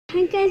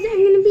Hi guys, I'm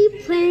going to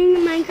be playing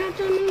Minecraft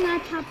on my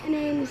laptop and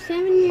I'm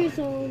 7 years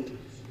old.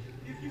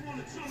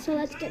 So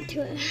let's get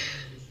to it.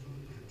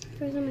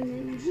 First I'm going to get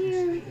in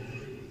here.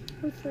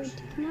 Wait for it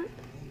to come up.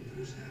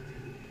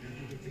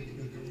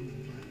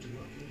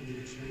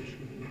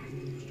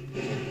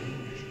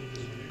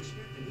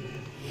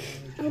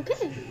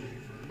 Okay.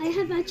 I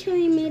have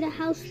actually made a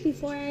house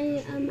before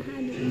I had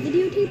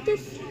videotaped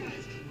this.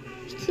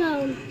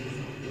 So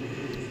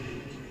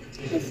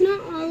it's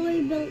not all the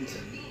way built.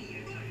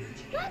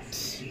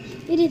 What?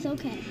 It is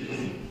okay.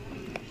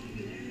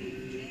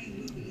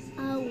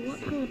 What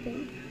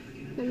happened?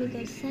 Let me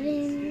go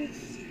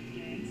settings.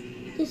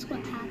 This is what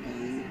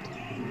happened.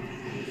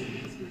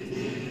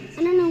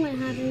 I don't know what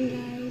happened,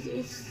 guys.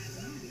 It's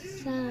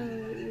so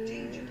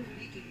weird.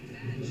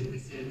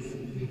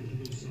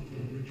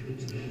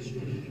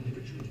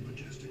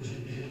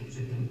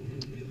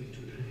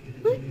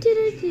 What did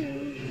I do?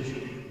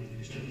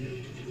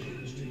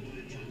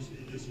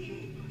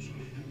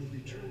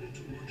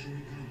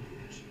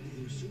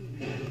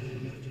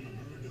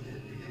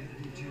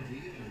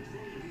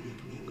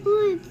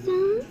 Oh, it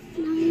sounds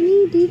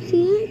tiny. Do you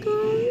see it,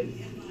 guys?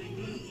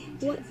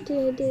 What did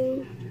I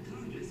do?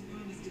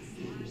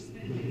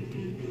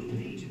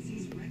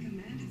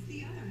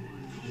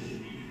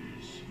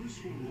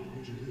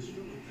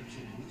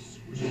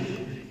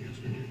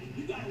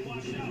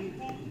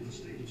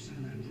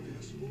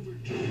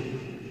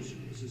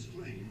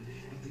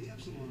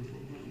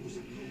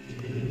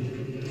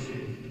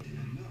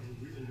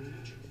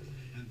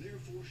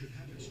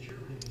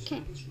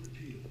 Okay,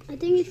 I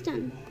think it's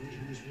done.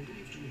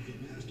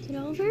 Is it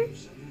over?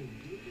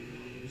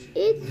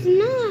 It's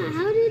not.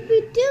 How did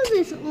we do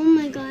this? Oh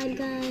my god,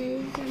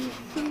 guys. I'm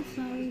so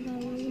sorry,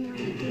 guys. Now I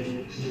have to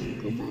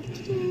go back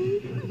to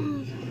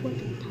them. For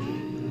the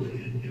tile.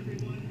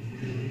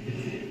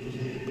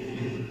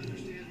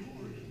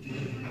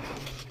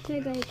 Okay,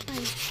 guys,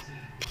 bye.